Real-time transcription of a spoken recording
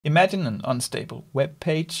Imagine an unstable web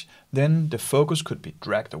page, then the focus could be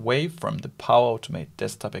dragged away from the Power Automate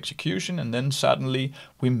desktop execution, and then suddenly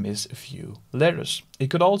we miss a few letters. It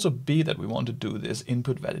could also be that we want to do this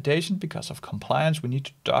input validation because of compliance. We need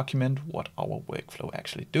to document what our workflow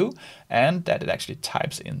actually do and that it actually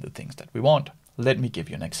types in the things that we want. Let me give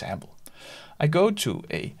you an example. I go to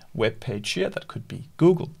a web page here that could be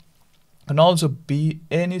Google. Can also be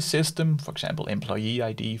any system, for example, employee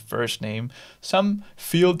ID, first name, some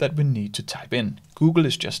field that we need to type in. Google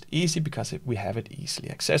is just easy because we have it easily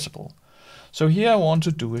accessible. So here I want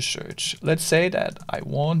to do a search. Let's say that I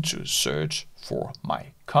want to search for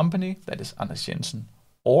my company, that is Anders Jensen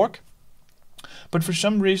org. But for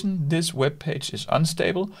some reason, this web page is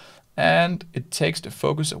unstable and it takes the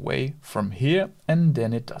focus away from here, and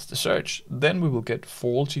then it does the search. Then we will get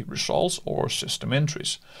faulty results or system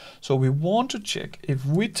entries. So we want to check, if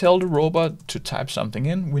we tell the robot to type something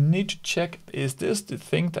in, we need to check, is this the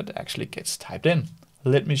thing that actually gets typed in?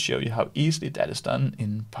 Let me show you how easily that is done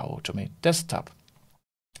in Power Automate Desktop.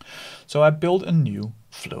 So I built a new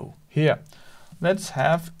flow here. Let's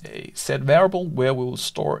have a set variable where we will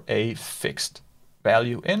store a fixed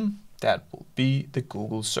value in. That will be the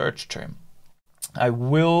Google search term. I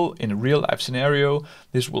will, in a real life scenario,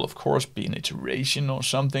 this will of course be an iteration or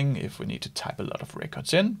something if we need to type a lot of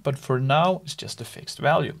records in, but for now it's just a fixed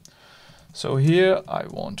value. So here I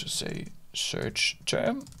want to say search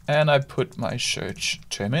term, and I put my search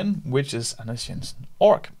term in, which is Anders Jensen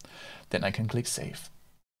org. Then I can click save.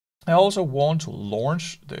 I also want to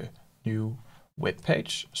launch the new web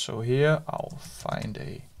page. So here I'll find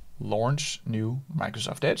a launch new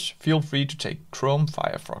Microsoft Edge. Feel free to take Chrome,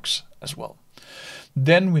 Firefox as well.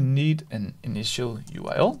 Then we need an initial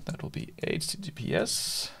URL that will be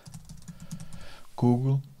https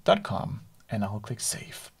google.com, and I'll click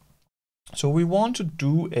save. So we want to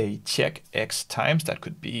do a check X times, that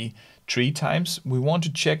could be 3 times. We want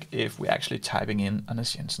to check if we're actually typing in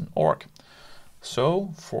Anders Jensen org.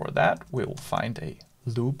 So for that we'll find a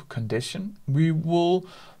loop condition. We will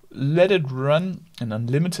let it run an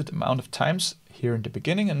unlimited amount of times here in the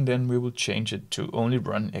beginning, and then we will change it to only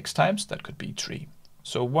run X times, that could be 3.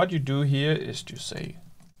 So what you do here is to say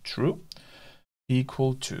true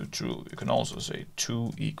equal to true. You can also say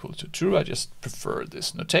 2 equal to true. I just prefer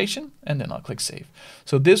this notation, and then I'll click save.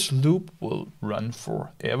 So this loop will run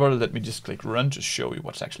forever. Let me just click run to show you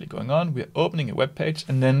what's actually going on. We're opening a web page,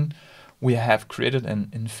 and then we have created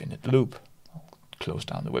an infinite loop. Close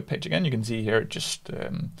down the web page again. You can see here it just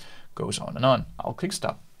goes on and on. I'll click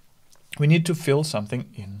stop. We need to fill something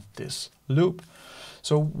in this loop.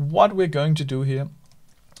 So what we're going to do here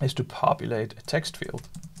is to populate a text field.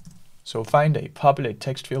 So find a populate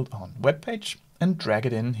text field on web page and drag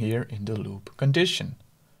it in here in the loop condition.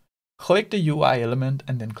 Click the UI element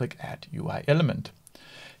and then click add UI element.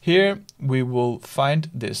 Here we will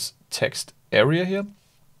find this text area here.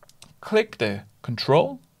 Click the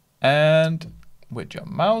control, and with your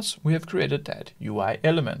mouse, we have created that UI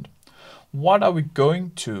element. What are we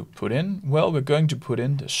going to put in? Well, we're going to put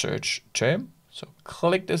in the search term. So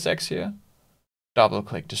click this X here, double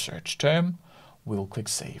click the search term, we'll click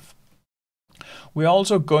save. We're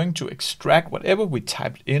also going to extract whatever we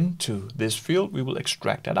typed into this field. We will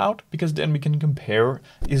extract that out, because then we can compare,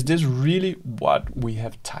 is this really what we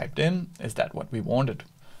have typed in? Is that what we wanted?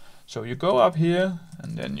 So you go up here,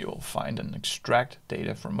 and then you'll find an extract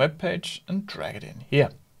data from web page and drag it in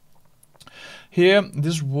here. Here,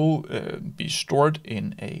 this will be stored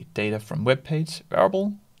in a data from web page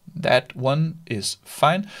variable. That one is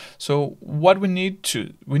fine. So what we need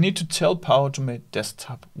to tell Power Automate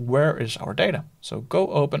Desktop where is our data. So go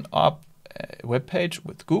open up a web page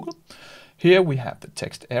with Google. Here we have the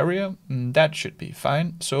text area, and that should be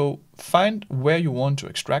fine. So find where you want to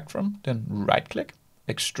extract from, then right click,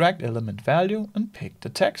 extract element value, and pick the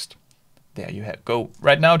text. There you go.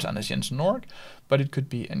 Right now it's Anders Jensen org, but it could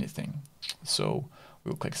be anything. So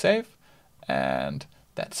we'll click save, and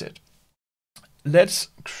that's it. Let's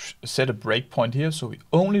set a breakpoint here, so we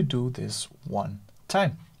only do this one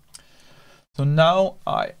time. So now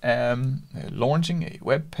I am launching a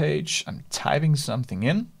web page. I'm typing something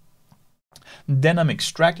in. Then I'm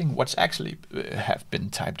extracting what's actually have been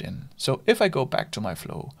typed in. So if I go back to my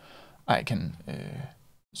flow, I can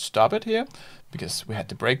stop it here because we had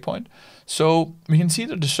the breakpoint. So we can see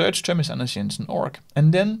that the search term is Anders Jensen org,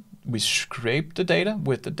 and then we scrape the data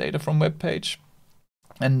with the data from web page,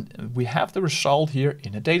 and we have the result here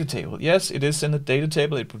in a data table. Yes, it is in a data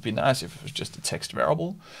table. It would be nice if it was just a text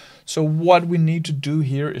variable. So what we need to do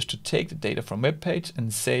here is to take the data from web page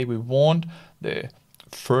and say we want the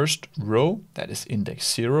first row, that is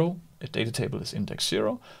index 0. A data table is index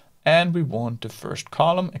 0. and we want the first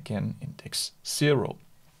column, again, index 0.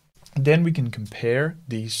 Then we can compare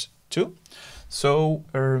these two. So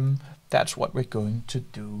that's what we're going to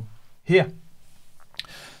do here.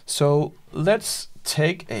 So let's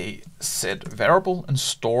take a set variable and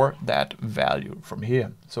store that value from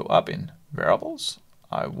here. So up in variables,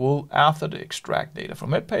 I will, after the extract data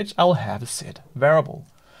from web page, I will have a set variable.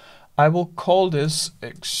 I will call this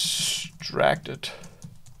extracted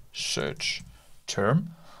search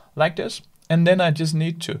term like this. And then I just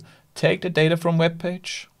need to take the data from web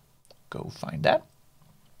page, go find that.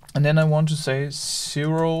 And then I want to say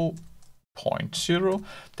 0.0,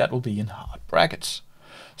 that will be in hard brackets.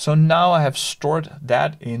 So now I have stored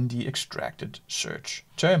that in the extracted search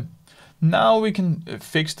term. Now we can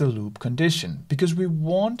fix the loop condition, because we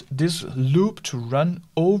want this loop to run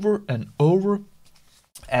over and over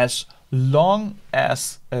as long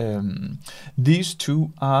as these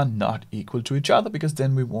two are not equal to each other, because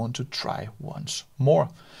then we want to try once more.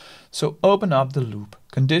 So open up the loop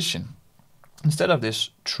condition. Instead of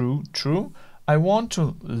this true, true, I want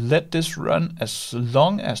to let this run as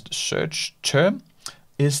long as the search term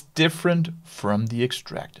is different from the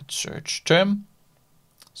extracted search term.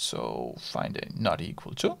 So find a not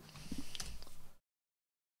equal to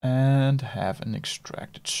and have an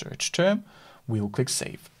extracted search term. We'll click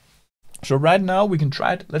save. So right now we can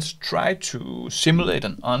try it. Let's try to simulate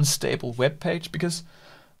an unstable web page, because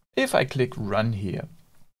if I click run here,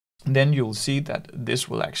 then you'll see that this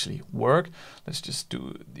will actually work. Let's just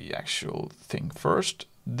do the actual thing first.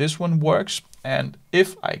 This one works, and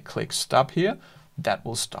if I click stop here, that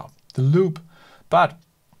will stop the loop. But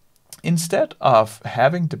instead of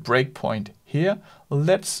having the breakpoint here,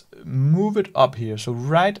 let's move it up here. So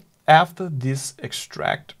right after this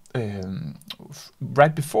extract,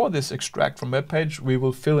 right before this extract from web page, we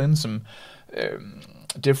will fill in some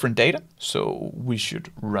different data. So we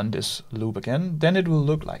should run this loop again. Then it will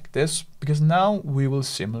look like this, because now we will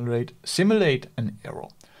simulate an error.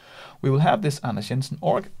 We will have this Anders Jensen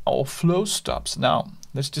org. Our flow stops now.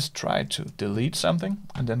 Let's just try to delete something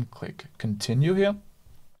and then click continue here.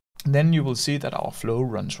 And then you will see that our flow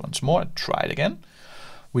runs once more. Try it again.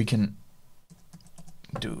 We can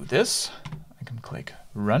do this. I can click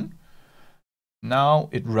run. Now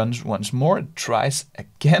it runs once more. It tries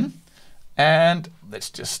again. And let's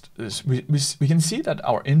just, we can see that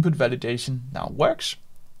our input validation now works.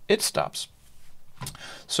 It stops.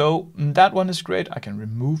 So that one is great. I can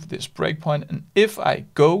remove this breakpoint. And if I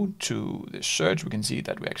go to the search, we can see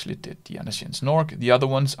that we actually did the Anders Jensen org. The other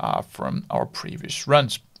ones are from our previous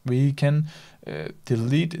runs. We can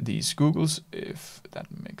delete these Googles if that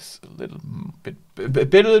makes a little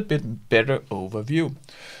bit better overview.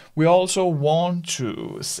 We also want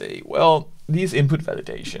to say, well, these input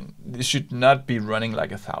validation, this should not be running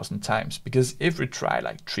like 1,000 times, because if we try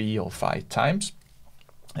like 3 or 5 times,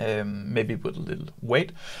 maybe with a little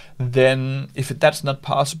wait, then if that's not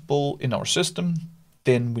possible in our system,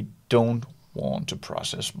 then we don't want to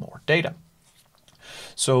process more data.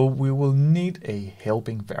 So we will need a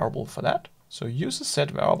helping variable for that. So use a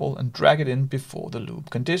set variable and drag it in before the loop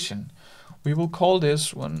condition. We will call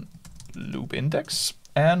this one loop index,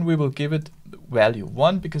 and we will give it value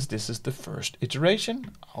 1 because this is the first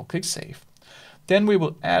iteration. I'll click save. Then we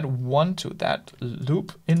will add 1 to that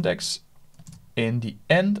loop index in the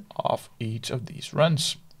end of each of these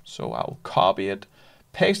runs. So I'll copy it,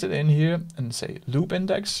 paste it in here and say loop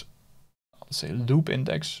index. I'll say loop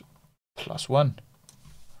index plus 1.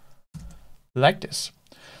 Like this.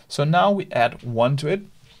 So now we add 1 to it.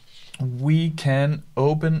 We can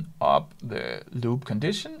open up the loop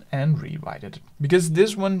condition and rewrite it. Because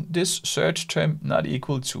this one, this search term not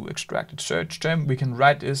equal to extracted search term, we can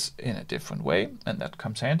write this in a different way, and that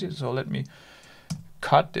comes handy. So let me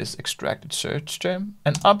cut this extracted search term,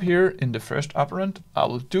 and up here in the first operand, I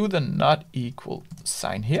will do the not equal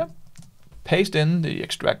sign here, paste in the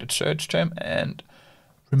extracted search term and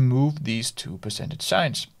remove these 2 percentage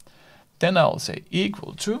signs. Then I'll say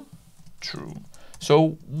equal to true.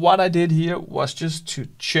 So what I did here was just to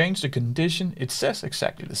change the condition. It says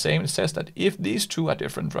exactly the same. It says that if these two are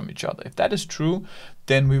different from each other, if that is true,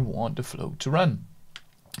 then we want the flow to run.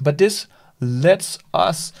 But this lets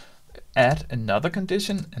us add another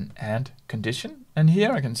condition, an AND condition. And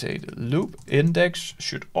here I can say the loop index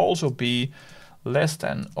should also be less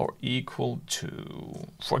than or equal to,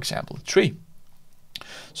 for example, 3.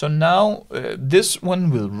 So now this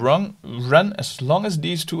one will run as long as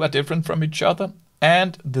these two are different from each other,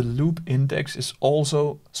 and the loop index is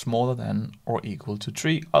also smaller than or equal to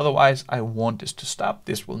 3. Otherwise, I want this to stop.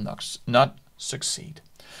 This will not succeed.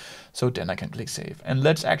 So then I can click save. And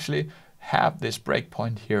let's actually have this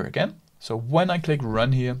breakpoint here again. So when I click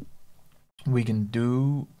run here, we can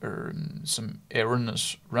do some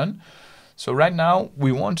erroneous run. So right now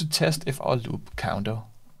we want to test if our loop counter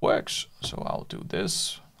works. So I'll do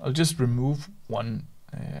this. I'll just remove one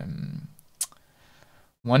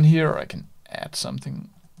here. I can add something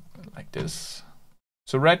like this.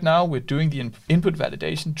 So right now we're doing the input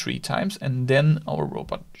validation 3 times, and then our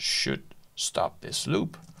robot should stop this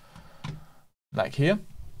loop, like here.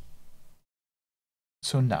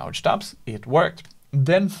 So now it stops, it worked.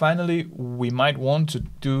 Then finally we might want to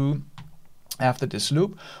do, after this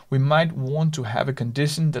loop, we might want to have a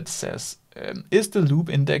condition that says, is the loop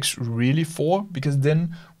index really 4? Because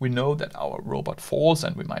then we know that our robot falls,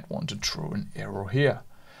 and we might want to throw an error here.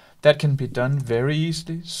 That can be done very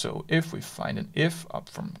easily. So if we find an if up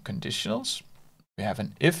from conditionals, we have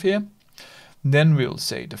an if here, then we'll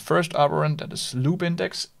say the first operand, that is loop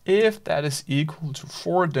index. If that is equal to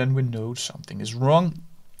 4, then we know something is wrong.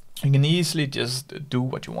 You can easily just do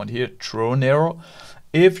what you want here, throw an error.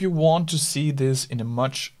 If you want to see this in a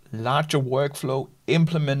much larger workflow,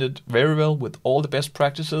 implemented very well with all the best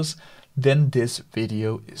practices, then this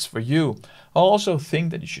video is for you. I also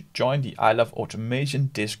think that you should join the I Love Automation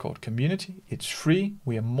Discord community. It's free.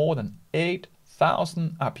 We are more than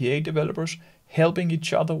 8,000 RPA developers helping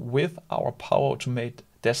each other with our Power Automate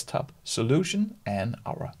desktop solution and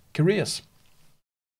our careers.